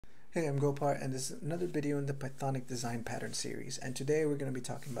Hey, I'm 𝗩𝗶𝗱𝗲, and this is another video in the Pythonic design pattern series. And today we're going to be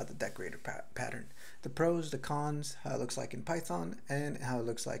talking about the decorator pattern, the pros, the cons, how it looks like in Python, and how it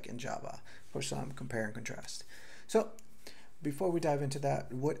looks like in Java for some compare and contrast. So before we dive into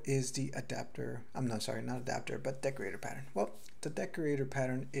that, what is the adapter? Not adapter, but decorator pattern. Well, the decorator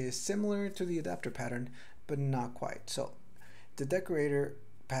pattern is similar to the adapter pattern, but not quite. So the decorator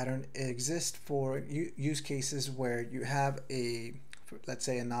pattern exists for use cases where you have let's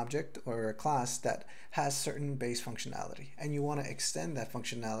say an object or a class that has certain base functionality, and you want to extend that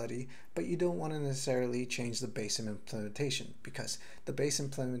functionality, but you don't want to necessarily change the base implementation, because the base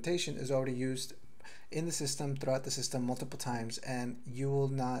implementation is already used in the system, throughout the system, multiple times, and you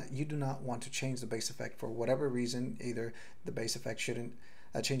do not want to change the base effect for whatever reason. Either the base effect shouldn't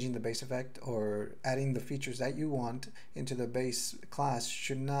changing the base effect or adding the features that you want into the base class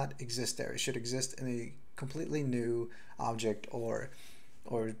should not exist there. It should exist in a completely new object or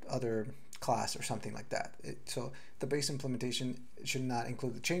other class or something like that. So the base implementation should not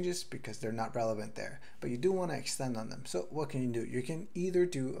include the changes because they're not relevant there, but you do want to extend on them. So what can you do? You can either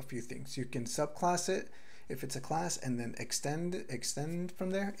do a few things. You can subclass it if it's a class and then extend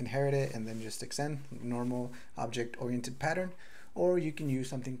from there, inherit it, and then just extend, normal object-oriented pattern. Or you can use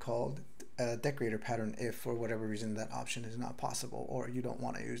something called a decorator pattern if for whatever reason that option is not possible or you don't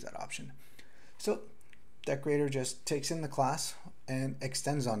want to use that option. So decorator just takes in the class and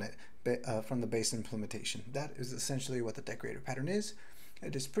extends on it from the base implementation. That is essentially what the decorator pattern is.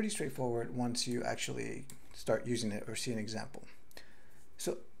 It is pretty straightforward once you actually start using it or see an example.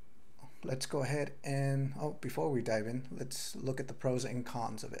 So let's go ahead and, before we dive in, let's look at the pros and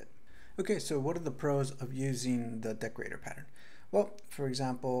cons of it. Okay, so what are the pros of using the decorator pattern? Well, for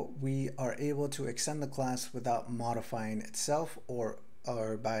example, we are able to extend the class without modifying itself or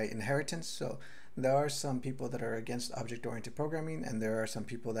by inheritance. So there are some people that are against object-oriented programming, and there are some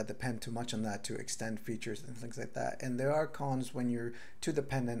people that depend too much on that to extend features and things like that. And there are cons when you're too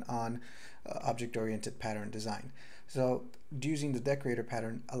dependent on object-oriented pattern design. So using the decorator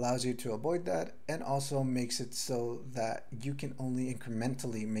pattern allows you to avoid that, and also makes it so that you can only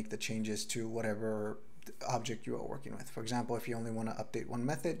incrementally make the changes to whatever object you are working with. For example, if you only want to update one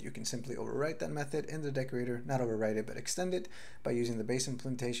method, you can simply overwrite that method in the decorator, not overwrite it, but extend it by using the base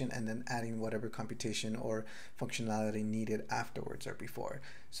implementation and then adding whatever computation or functionality needed afterwards or before.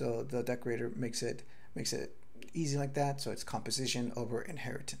 So the decorator makes it easy like that, so it's composition over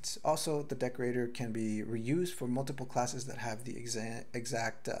inheritance. Also, the decorator can be reused for multiple classes that have the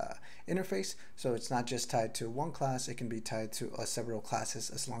exact interface, so it's not just tied to one class, it can be tied to several classes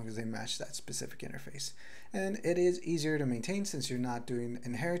as long as they match that specific interface. And it is easier to maintain since you're not doing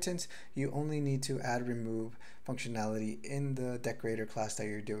inheritance. You only need to add remove functionality in the decorator class that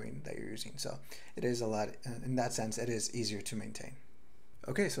you're using. So it is a lot, in that sense, it is easier to maintain.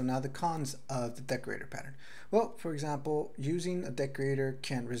 Okay, so now the cons of the decorator pattern. Well, for example, using a decorator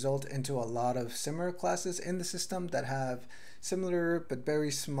can result into a lot of similar classes in the system that have similar but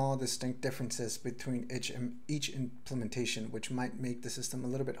very small distinct differences between each implementation, which might make the system a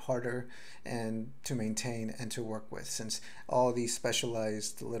little bit harder and to maintain and to work with, since all these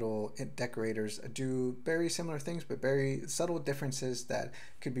specialized little decorators do very similar things but very subtle differences that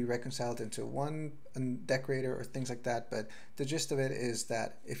could be reconciled into one decorator or things like that. But the gist of it is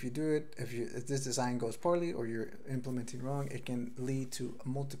that if this design goes poorly or you're implementing wrong, it can lead to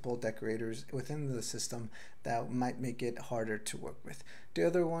multiple decorators within the system that might make it harder to work with. The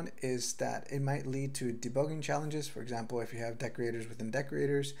other one is that it might lead to debugging challenges. For example, if you have decorators within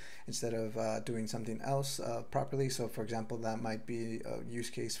decorators instead of doing something else properly. So for example, that might be a use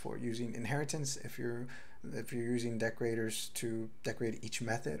case for using inheritance if you're using decorators to decorate each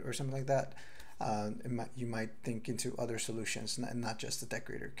method or something like that. You might think into other solutions and not just the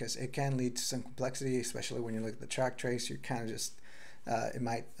decorator, because it can lead to some complexity, especially when you look at the track trace. You kind of just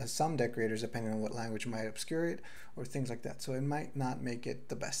some decorators, depending on what language, might obscure it or things like that. So it might not make it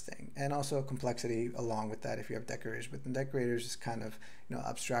the best thing. And also complexity along with that if you have decorators. Within decorators is kind of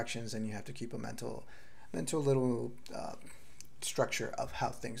abstractions, and you have to keep a mental little structure of how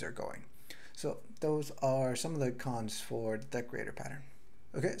things are going. So those are some of the cons for the decorator pattern.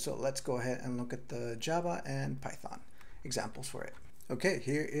 Okay, so let's go ahead and look at the Java and Python examples for it. Okay,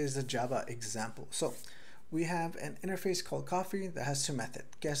 here is the Java example. So we have an interface called coffee that has two methods,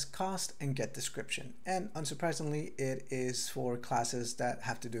 guess cost and get description. And unsurprisingly, it is for classes that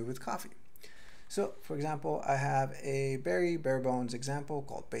have to do with coffee. So for example, I have a very bare bones example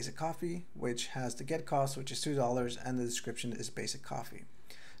called basic coffee, which has the get cost, which is $2, and the description is basic coffee.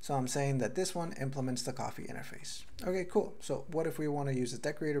 So I'm saying that this one implements the coffee interface. Okay, cool. So what if we want to use the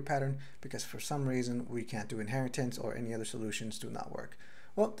decorator pattern because for some reason we can't do inheritance or any other solutions do not work?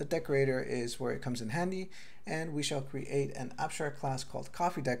 Well, the decorator is where it comes in handy, and we shall create an abstract class called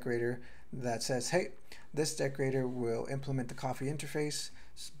coffee decorator that says, hey, this decorator will implement the coffee interface,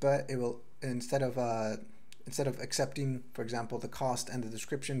 but it will, instead of accepting, for example, the cost and the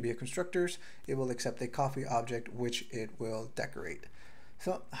description via constructors, it will accept a coffee object which it will decorate.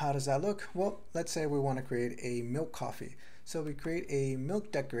 So how does that look? Well, let's say we want to create a milk coffee. So we create a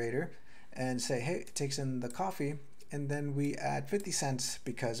milk decorator and say, hey, it takes in the coffee, and then we add 50 cents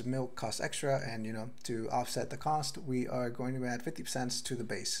because milk costs extra, and to offset the cost, we are going to add 50 cents to the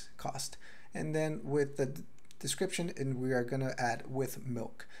base cost. And then with the description, and we are going to add with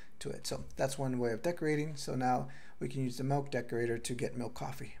milk to it. So that's one way of decorating. So now we can use the milk decorator to get milk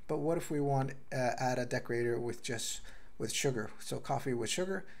coffee. But what if we want add a decorator with sugar? So coffee with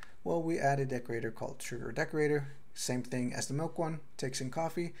sugar. Well, we add a decorator called sugar decorator. Same thing as the milk one, takes in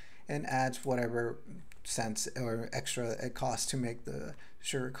coffee and adds whatever cents or extra it costs to make the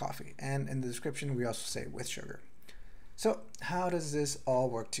sugar coffee. And in the description, we also say with sugar. So how does this all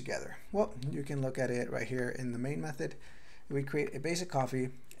work together? Well, you can look at it right here in the main method. We create a basic coffee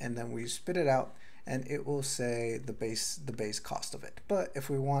and then we spit it out, and it will say the base cost of it. But if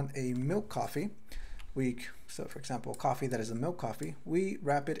we want a milk coffee, so for example, coffee that is a milk coffee, we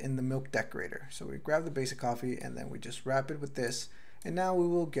wrap it in the milk decorator. So we grab the basic coffee and then we just wrap it with this, and now we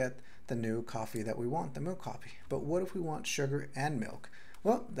will get the new coffee that we want, the milk coffee. But what if we want sugar and milk?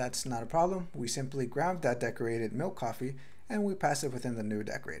 Well, that's not a problem. We simply grab that decorated milk coffee and we pass it within the new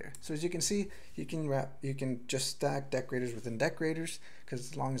decorator. So as you can see, you can just stack decorators within decorators, because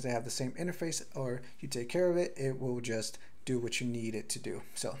as long as they have the same interface or you take care of it, it will just do what you need it to do.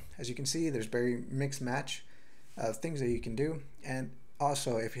 So as you can see, there's very mixed match of things that you can do. And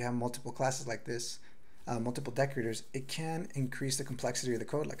also, if you have multiple classes like this, multiple decorators, it can increase the complexity of the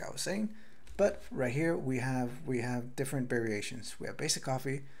code, like I was saying. But right here we have different variations. We have basic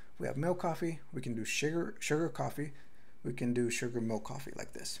coffee, we have milk coffee, we can do sugar coffee, we can do sugar milk coffee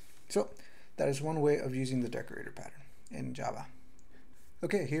like this. So that is one way of using the decorator pattern in Java.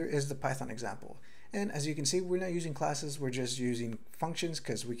 Okay, here is the Python example. And as you can see, we're not using classes, we're just using functions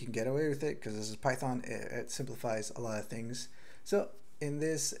because we can get away with it, because this is Python, it simplifies a lot of things. So in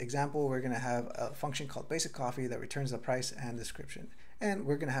this example, we're going to have a function called basic coffee that returns the price and description. And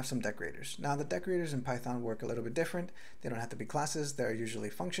we're going to have some decorators. Now the decorators in Python work a little bit different. They don't have to be classes, they're usually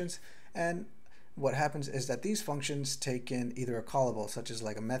functions. And what happens is that these functions take in either a callable, such as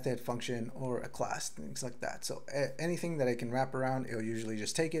like a method function or a class, things like that. So anything that I can wrap around, it'll usually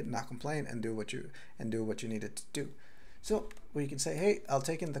just take it, not complain, and do what you need it to do. So we can say, hey, I'll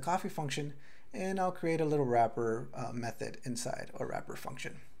take in the coffee function and I'll create a little wrapper method inside, or wrapper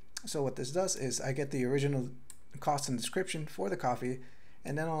function. So what this does is I get the original cost and description for the coffee,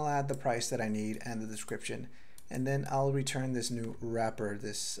 and then I'll add the price that I need and the description, and then I'll return this new wrapper,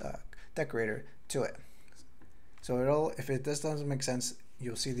 this decorator, to it. So if it doesn't make sense,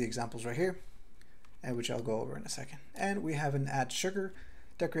 you'll see the examples right here, and which I'll go over in a second. And we have an add sugar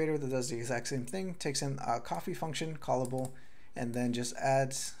decorator that does the exact same thing, takes in a coffee function callable, and then just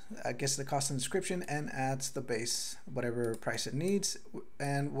adds, gets the cost and description and adds the base, whatever price it needs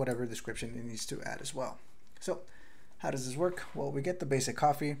and whatever description it needs to add as well. So how does this work? Well, we get the basic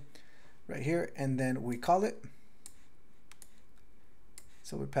coffee right here, and then we call it.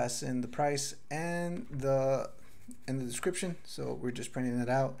 So we pass in the price and the description. So we're just printing it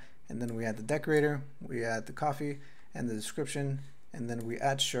out, and then we add the decorator, we add the coffee and the description, and then we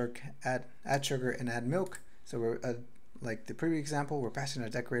add sugar and add milk. So we're like the previous example, we're passing a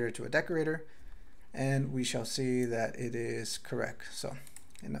decorator to a decorator, and we shall see that it is correct. So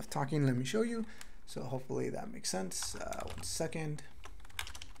enough talking, let me show you. So hopefully that makes sense. 1 second.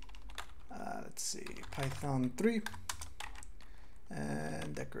 Let's see, Python 3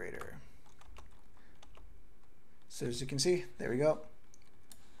 and decorator. So as you can see, there we go.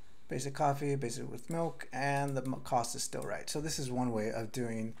 Basic coffee, basic with milk, and the cost is still right. So this is one way of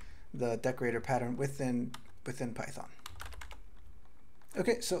doing the decorator pattern within Python.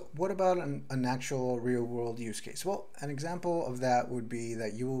 Okay, so what about an actual real-world use case? Well, an example of that would be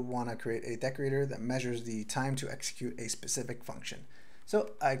that you will want to create a decorator that measures the time to execute a specific function.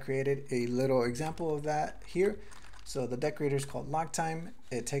 So I created a little example of that here. So the decorator is called log time.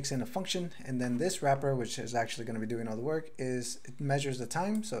 It takes in a function, and then this wrapper, which is actually going to be doing all the work, it measures the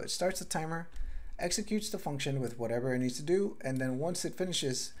time. So it starts the timer, executes the function with whatever it needs to do, and then once it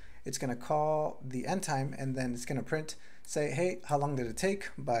finishes, it's going to call the end time, and then it's going to print, say, hey, how long did it take,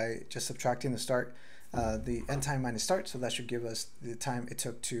 by just subtracting the end time minus start. So that should give us the time it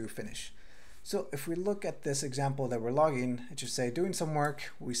took to finish. So if we look at this example that we're logging, it should say doing some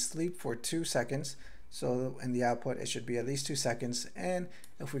work, we sleep for 2 seconds. So in the output, it should be at least 2 seconds. And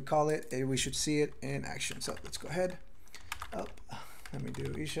if we call it, we should see it in action. So let's go ahead. Let me do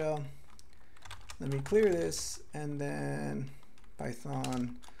𝗍𝗏. Let me clear this, and then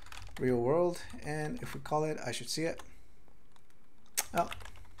Python real world. And if we call it, I should see it.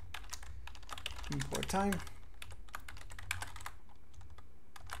 Import time.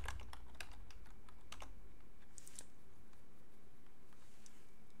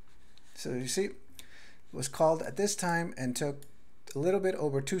 So you see, it was called at this time and took a little bit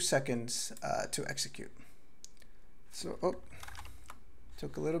over 2 seconds to execute. So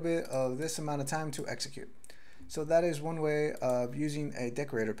took a little bit of this amount of time to execute. So that is one way of using a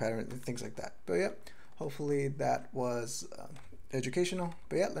decorator pattern and things like that. But yeah, hopefully that was educational.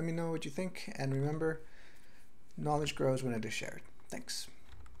 But yeah, let me know what you think, and remember, knowledge grows when it is shared. Thanks.